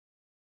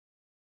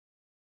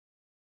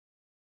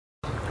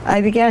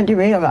I began to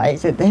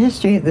realize that the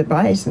history of the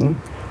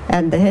Bison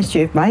and the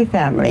history of my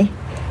family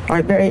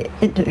are very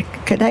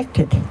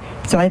interconnected.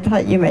 So I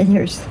thought you might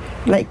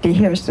like to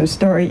hear some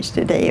stories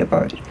today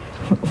about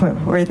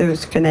where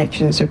those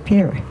connections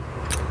appear.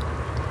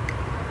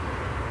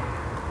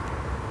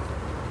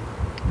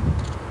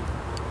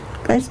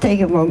 Let's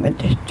take a moment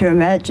to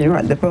imagine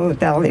what the Bow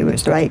Valley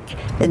was like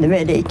in the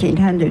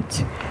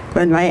mid-1800s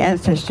when my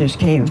ancestors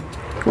came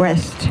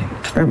west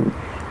from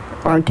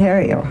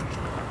Ontario.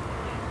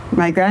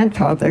 My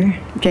grandfather,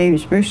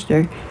 James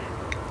Brewster,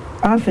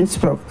 often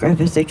spoke of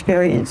his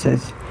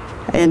experiences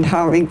in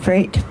hauling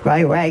freight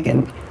by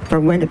wagon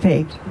from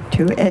Winnipeg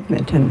to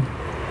Edmonton.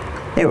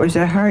 It was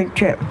a hard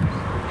trip.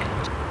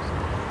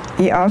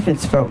 He often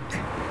spoke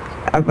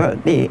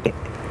about the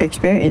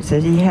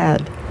experiences he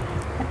had.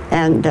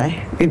 And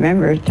I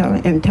remember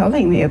him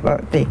telling me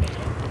about the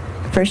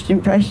first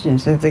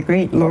impressions of the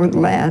great lone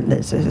land,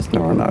 as it is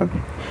known of.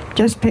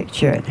 Just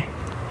picture it.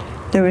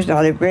 There was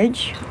not a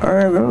bridge or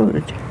a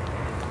road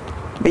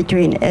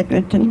between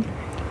Edmonton,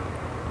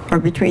 or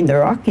between the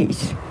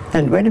Rockies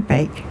and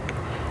Winnipeg.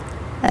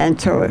 And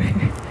so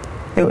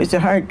it was a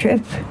hard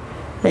trip.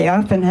 They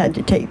often had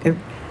to take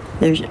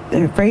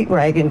their freight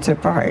wagons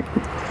apart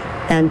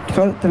and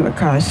float them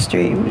across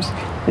streams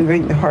and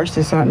bring the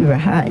horses on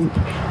behind.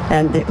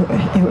 And it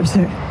was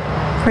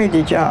quite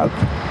a job.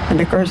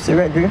 And of course the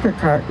Red River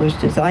cart was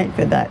designed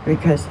for that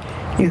because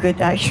you could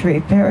actually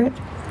repair it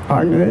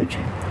en route.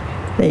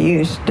 They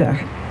used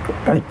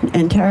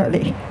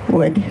entirely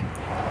wood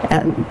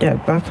and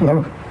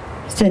buffalo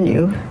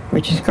sinew,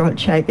 which is called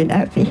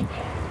shaganappy,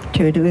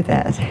 to do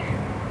that.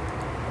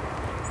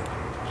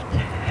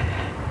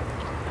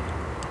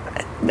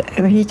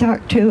 He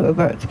talked too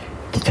about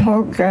the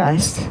tall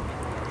grass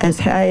as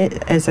high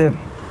as a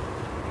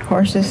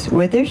horse's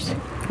withers,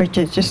 which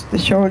is just the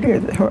shoulder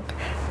of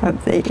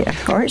the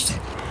horse,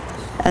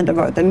 and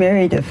about the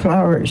myriad of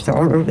flowers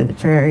all over the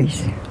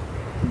prairies.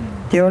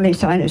 The only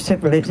sign of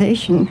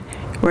civilization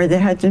were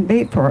the Hudson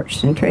Bay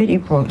ports and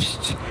trading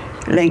posts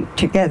linked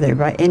together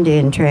by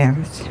Indian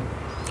trails.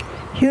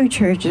 Huge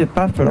herds of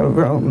buffalo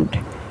roamed,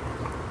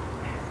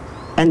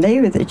 and they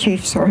were the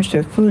chief source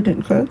of food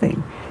and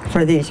clothing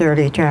for these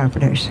early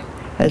travelers,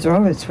 as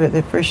well as for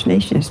the First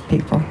Nations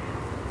people.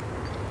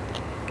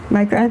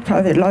 My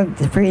grandfather loved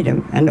the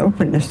freedom and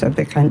openness of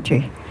the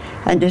country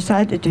and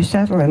decided to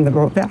settle in the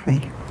Bow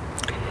Valley,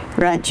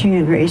 ranching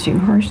and raising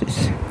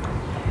horses.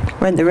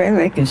 When the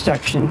railway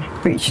construction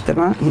reached the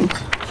mountain,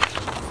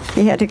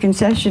 he had a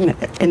concession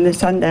in the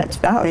Sundance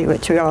Valley,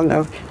 which we all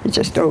know is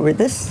just over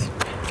this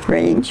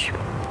range,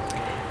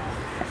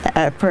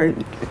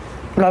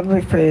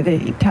 lovely for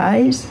the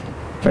ties,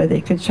 for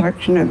the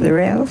construction of the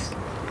rails.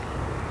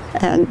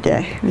 And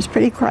it was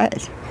pretty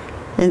quiet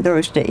in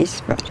those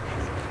days, but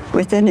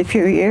within a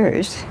few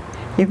years,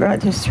 he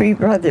brought his three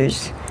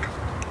brothers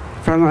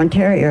from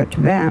Ontario to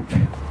Banff.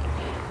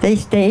 They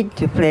stayed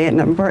to play an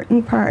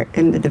important part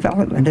in the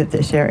development of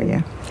this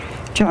area.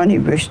 Johnny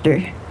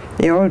Brewster,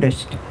 the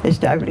oldest,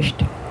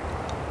 established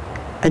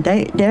a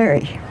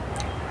dairy.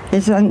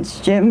 His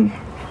sons Jim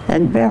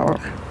and Bill.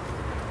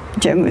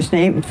 Jim was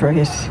named for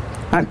his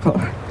uncle.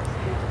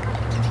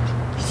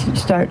 He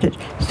started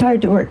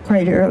to work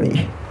quite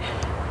early.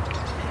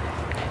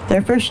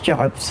 Their first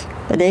jobs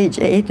at age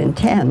 8 and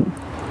 10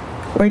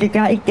 were to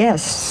guide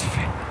guests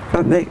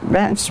from the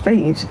Banff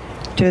Springs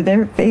to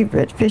their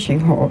favorite fishing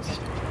holes.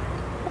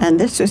 And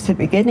this was the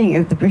beginning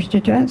of the Brewster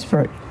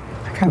Transport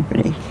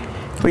Company,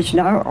 which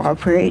now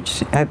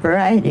operates a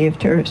variety of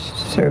tourist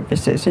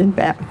services in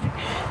Banff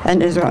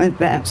and is one of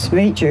Banff's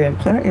major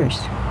employers.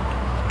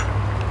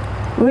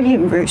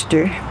 William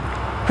Brewster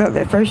built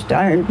the first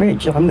iron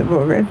bridge on the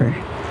Bow River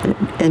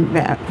in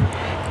Banff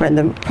when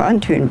the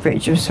pontoon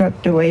bridge was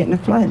swept away in a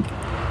flood.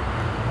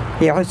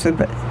 He also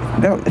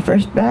built the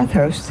first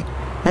bathhouse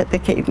at the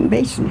Cape and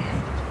Basin.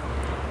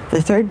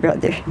 The third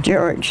brother,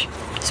 George,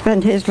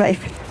 spent his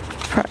life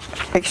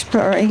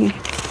exploring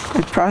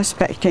and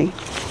prospecting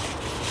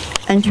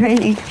and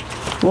training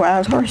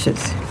wild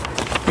horses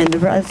in the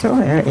Brazil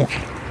area.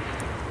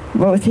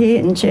 Both he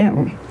and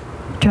Jim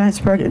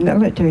transported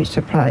military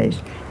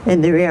supplies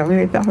in the Rail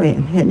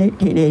Rebellion in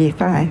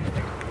 1885.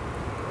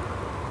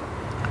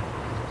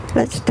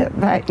 Let's step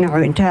back now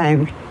in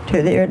time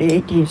to the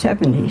early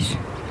 1870s.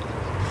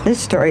 This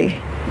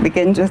story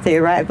begins with the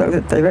arrival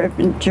of the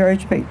Reverend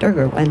George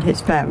McDougall and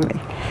his family,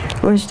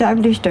 who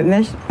established a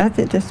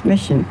Methodist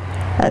mission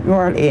at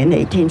Morley in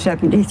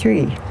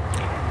 1873,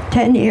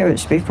 10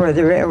 years before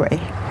the railway,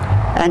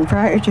 and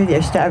prior to the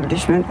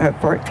establishment of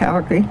Fort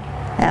Calgary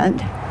and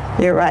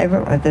the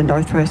arrival of the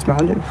Northwest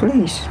Mounted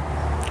Police.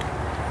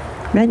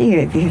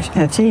 Many of you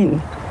have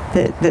seen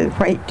the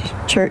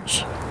white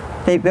church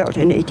they built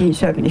in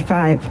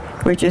 1875,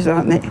 which is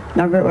on the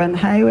number 1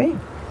 highway,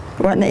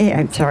 1A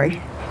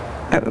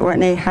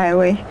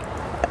highway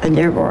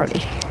near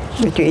Morley,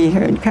 between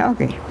here and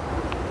Calgary.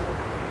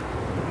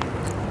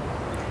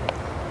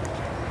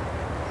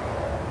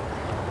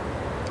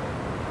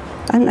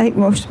 Unlike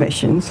most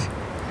missions,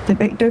 the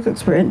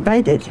McDougalls were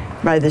invited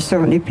by the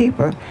Stoney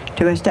people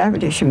to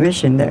establish a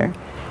mission there.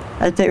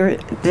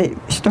 The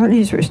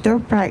Stoneys were still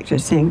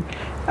practicing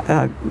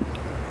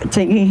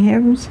singing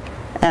hymns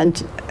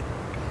and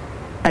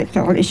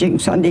acknowledging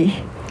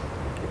Sunday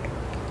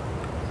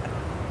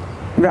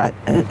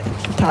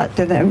taught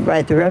to them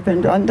by the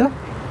Reverend Rundle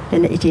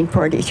in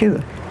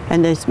 1842.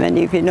 And as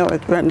many of you know,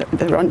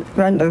 the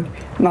Rundle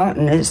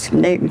Mountain is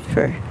named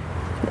for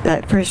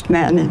that first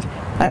man, and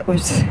that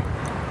was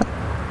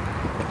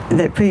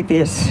the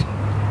previous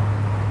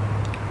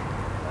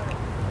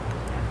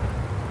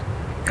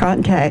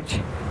contact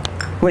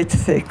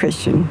with the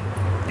Christian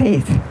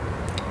faith.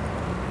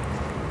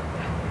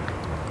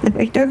 The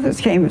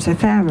McDougalls came as a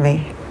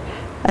family,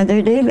 and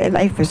their daily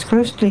life was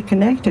closely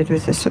connected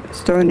with the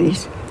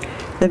Stoneys.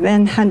 The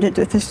men hunted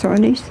with the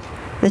Stoneys,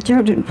 the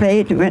children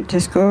played and went to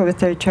school with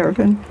their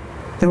children,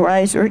 the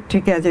wives worked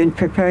together in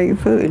preparing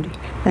food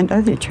and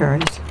other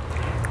chores.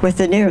 With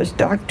the nearest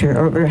doctor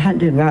over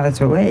 100 miles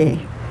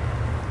away,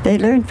 they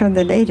learned from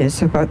the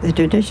natives about the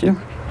traditional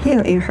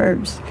healing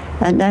herbs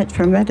and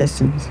natural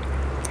medicines.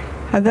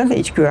 A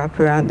village grew up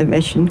around the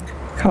mission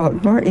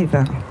called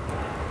Morleyville.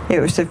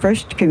 It was the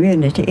first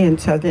community in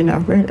southern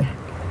Alberta.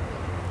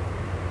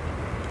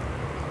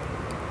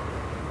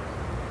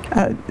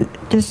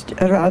 Just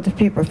a lot of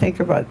people think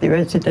about the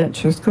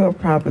residential school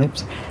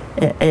problems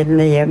in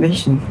the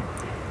mission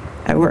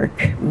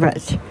work,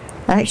 but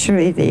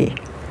actually the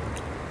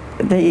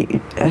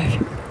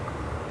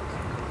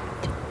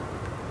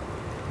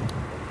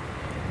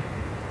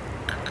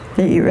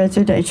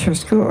residential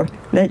school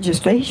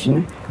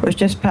legislation was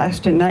just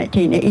passed in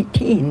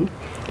 1918,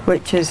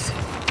 which is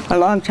a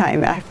long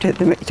time after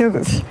the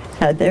McDougalls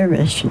had their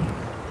mission.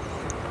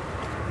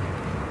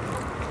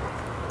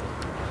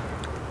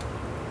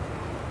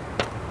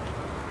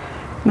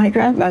 My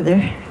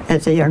grandmother,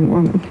 as a young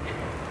woman,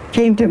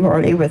 came to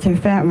Morley with her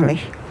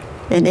family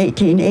in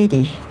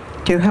 1880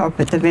 to help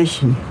at the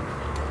mission.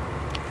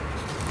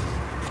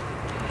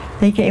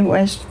 They came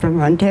west from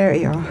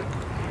Ontario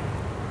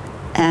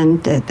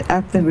and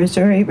up the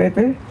Missouri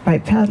River by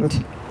paddle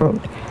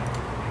boat.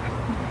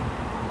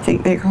 I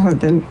think they called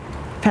them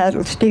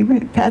paddle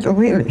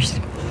wheelers.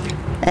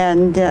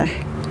 And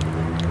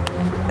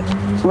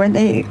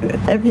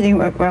everything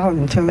went well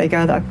until they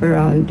got up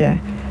around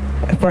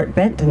Fort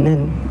Benton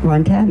in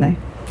Montana.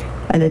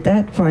 And at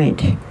that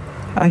point,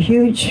 a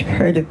huge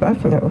herd of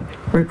buffalo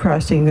were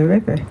crossing the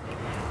river.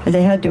 And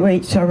they had to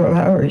wait several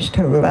hours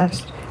till the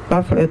last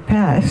buffalo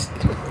passed.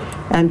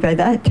 And by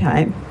that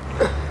time,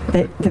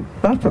 the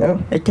buffalo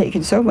had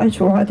taken so much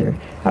water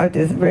out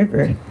of the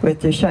river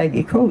with their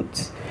shaggy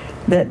coats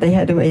that they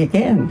had to wait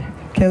again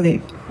till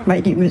the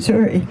mighty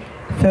Missouri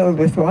filled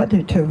with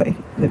water till the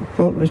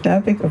boat was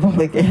navigable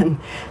again.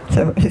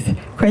 So it was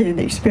quite an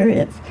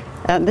experience.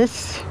 And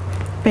this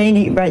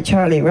painting by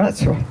Charlie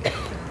Russell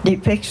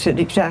depicts it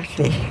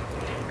exactly.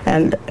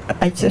 And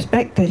I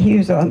suspect that he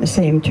was on the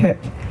same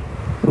trip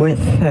with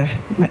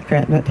my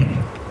grandmother.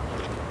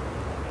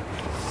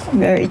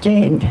 Mary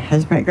Jane,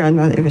 as my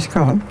grandmother was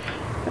called,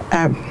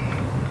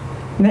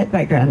 met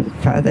my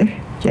grandfather,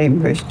 Jim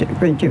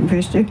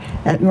Brewster,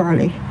 at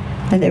Morley,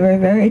 and they were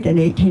married in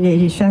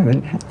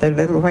 1887 at the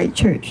little white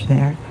church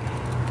there.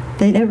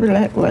 They never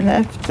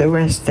left the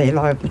West they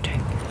loved.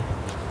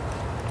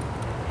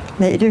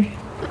 Later,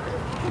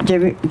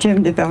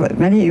 Jim developed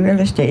many real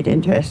estate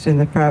interests in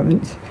the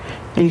province,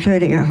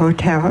 including a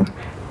hotel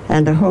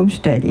and a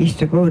homestead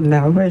east of Bowden,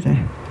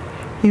 Alberta.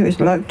 He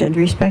was loved and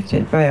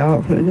respected by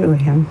all who knew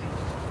him.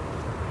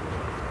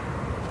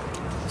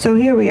 So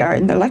here we are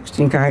in the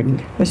Luxton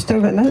Garden, with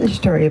still another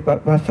story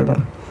about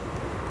buffalo.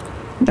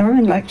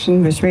 Norman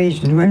Luxton was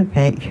raised in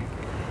Winnipeg.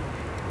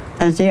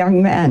 As a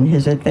young man,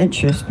 his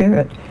adventurous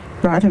spirit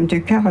brought him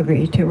to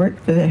Calgary to work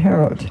for the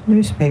Herald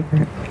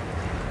newspaper.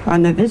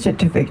 On a visit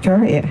to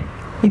Victoria,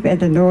 he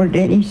met an old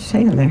Danish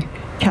sailor,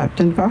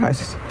 Captain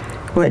Voss,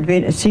 who had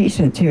been at sea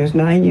since he was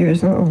 9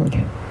 years old.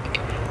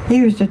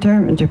 He was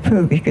determined to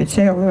prove he could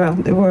sail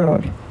around the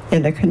world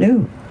in a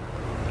canoe.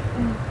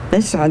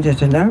 This sounded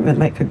to Norman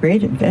like a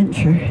great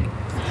adventure.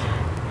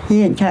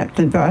 He and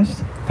Captain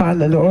Voss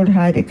found an old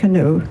hide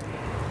canoe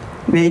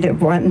made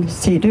of one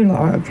cedar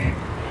log,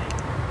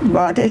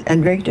 bought it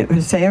and rigged it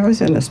with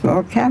sails and a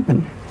small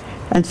cabin,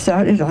 and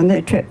started on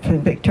their trip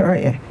from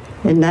Victoria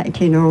in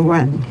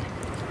 1901.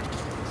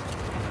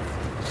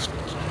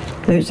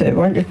 There's a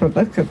wonderful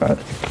book about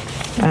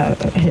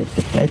his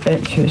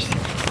adventures,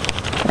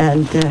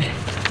 and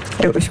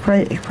it was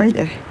quite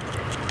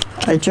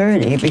a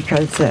journey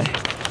because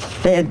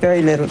they had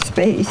very little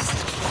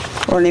space.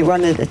 Only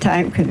one at a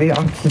time could be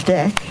off the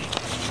deck,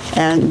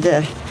 and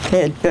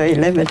they had very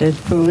limited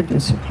food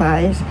and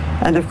supplies,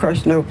 and of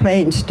course no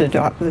planes to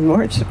drop them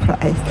more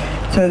supplies.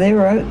 So they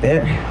were out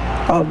there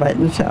all by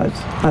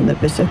themselves on the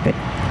Pacific.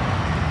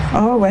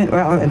 All went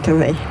well until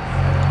they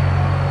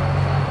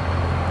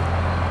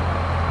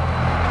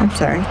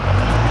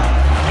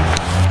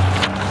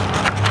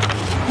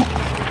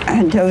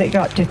until they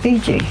got to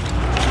Fiji,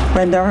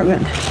 when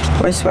Norman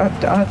was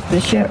swept off the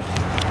ship.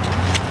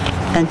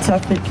 and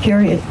suffered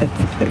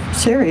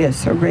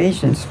serious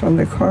abrasions from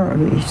the coral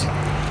reefs.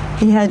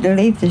 He had to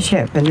leave the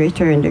ship and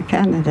return to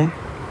Canada.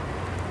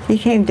 He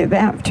came to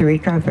Banff to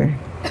recover.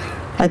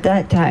 At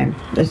that time,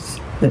 the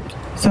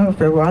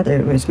sulfur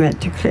water was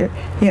meant to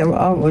heal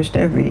almost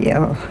every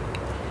ill.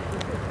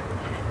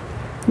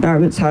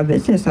 Norman saw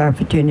business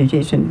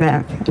opportunities in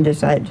Banff and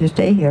decided to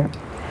stay here.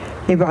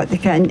 He bought the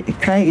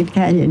Craig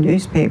Canyon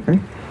newspaper,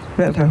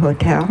 built a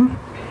hotel,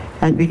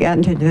 and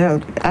began to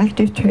develop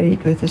active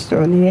trade with the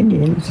Stoney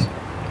Indians.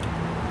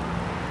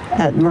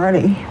 At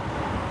Morley,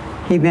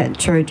 he met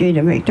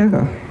Georgina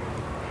McDougall.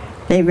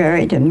 They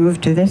married and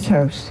moved to this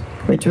house,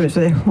 which was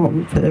their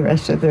home for the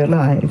rest of their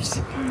lives.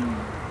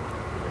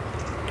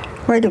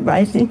 Where do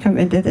bison come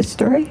into this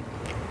story?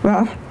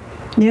 Well,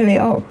 nearly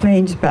all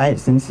plains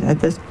bisons at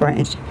this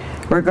point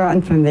were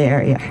gone from the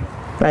area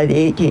by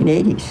the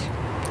 1880s.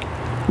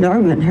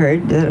 Norman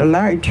heard that a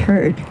large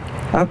herd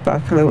of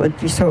buffalo would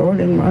be sold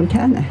in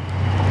Montana.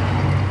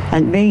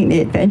 And being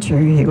the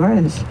adventurer he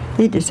was,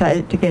 he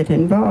decided to get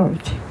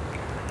involved.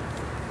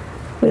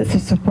 With the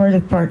support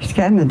of Parks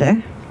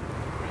Canada,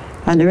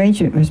 an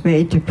arrangement was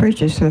made to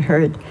purchase the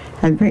herd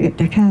and bring it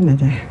to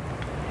Canada.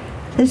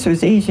 This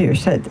was easier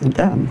said than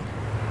done,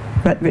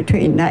 but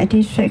between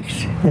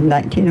 1906 and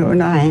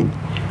 1909,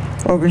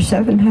 over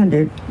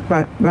 700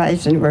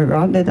 bison were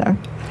rounded up,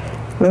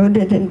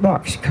 loaded in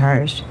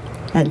boxcars,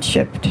 and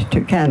shipped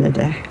to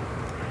Canada.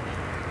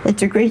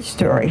 It's a great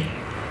story,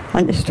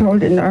 and it's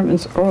told in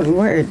Norman's own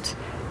words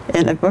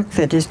in a book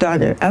that his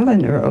daughter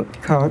Ellen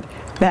wrote called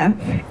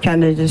Banff,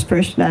 Canada's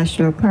First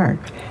National Park,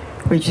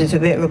 which is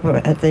available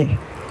at the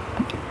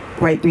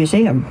White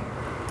Museum,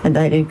 and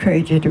I'd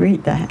encourage you to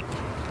read that.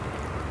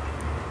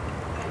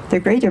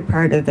 The greater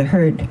part of the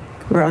herd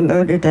were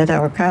unloaded at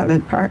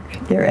Alcalin Park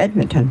near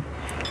Edmonton,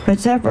 but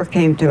several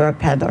came to a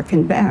paddock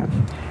in Banff,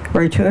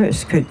 where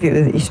tourists could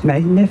view these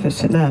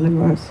magnificent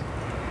animals.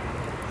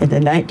 In the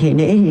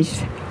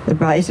 1980s, the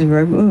bison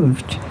were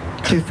moved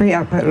to free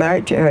up a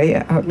large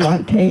area of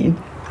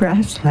montane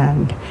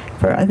grassland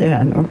for other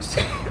animals.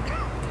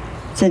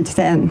 Since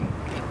then,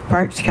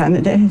 Parks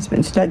Canada has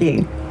been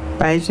studying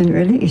bison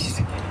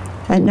release,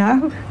 and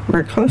now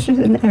we're closer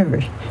than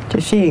ever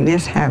to seeing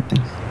this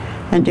happen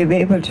and to be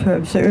able to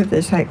observe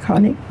this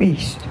iconic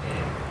beast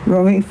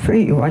roaming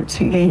free once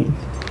again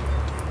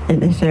in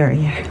this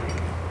area.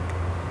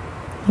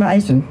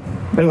 Bison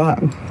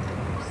belong.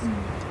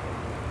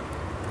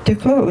 To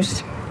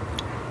close,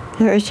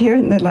 there is here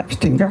in the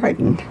Luxton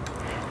Garden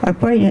a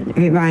poignant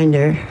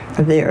reminder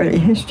of the early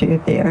history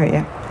of the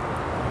area.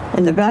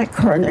 In the back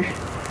corner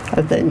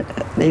of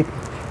the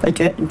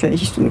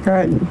adjacent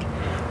garden,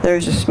 there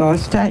is a small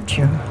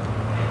statue.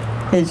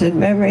 It is in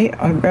memory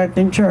of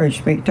Reverend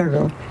George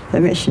McDougall, the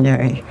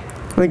missionary,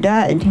 who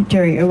died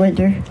during a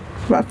winter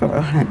buffalo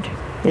hunt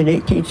in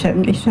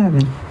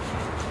 1877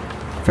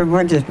 from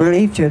what is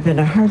believed to have been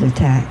a heart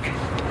attack.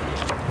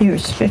 He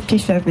was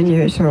 57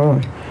 years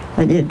old,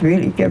 and he had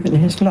really given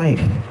his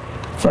life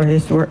for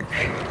his work.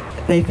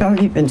 They felt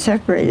he'd been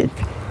separated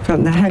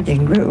from the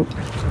hunting group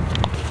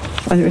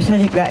and were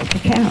sending back to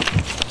camp.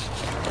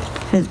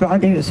 His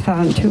body was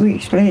found 2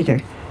 weeks later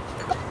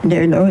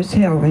near Nose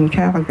Hill in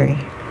Calgary.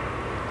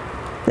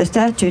 The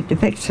statue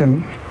depicts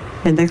him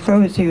in the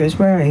clothes he was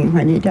wearing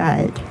when he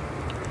died.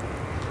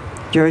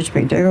 George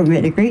McDougall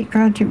made a great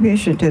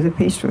contribution to the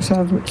peaceful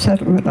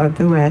settlement of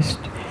the West,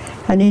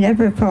 and he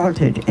never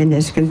faltered in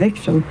his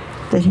conviction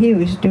that he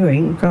was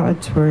doing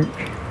God's work.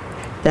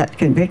 That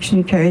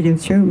conviction carried him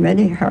through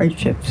many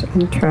hardships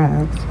and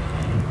trials.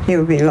 He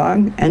will be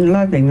long and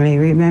lovingly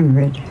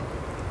remembered.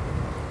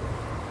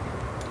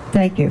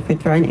 Thank you for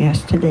joining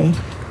us today.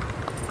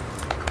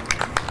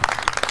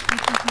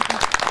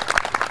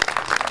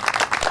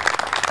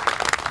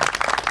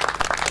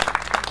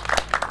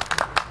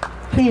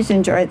 Please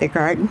enjoy the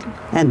garden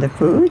and the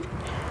food,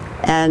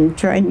 and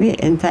join me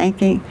in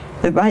thanking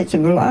the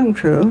Bison Belong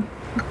crew,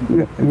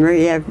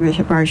 Maria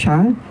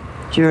Marchand,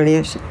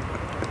 Julius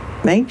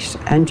Links,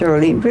 and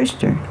Jolene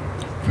Brewster,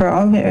 for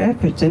all their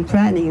efforts in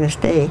planning this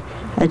day.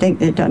 I think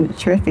they've done a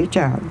terrific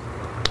job.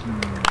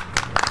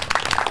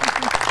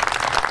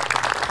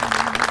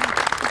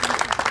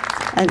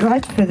 And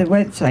watch for the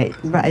website,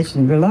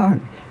 Bison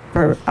Belong,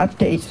 for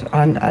updates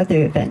on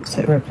other events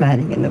that we're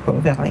planning in the Bow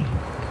Valley.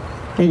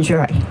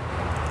 Enjoy.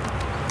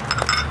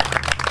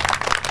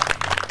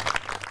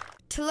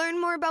 To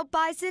learn more about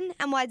bison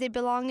and why they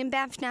belong in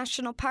Banff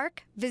National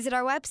Park, visit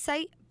our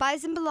website,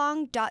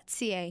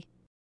 bisonbelong.ca.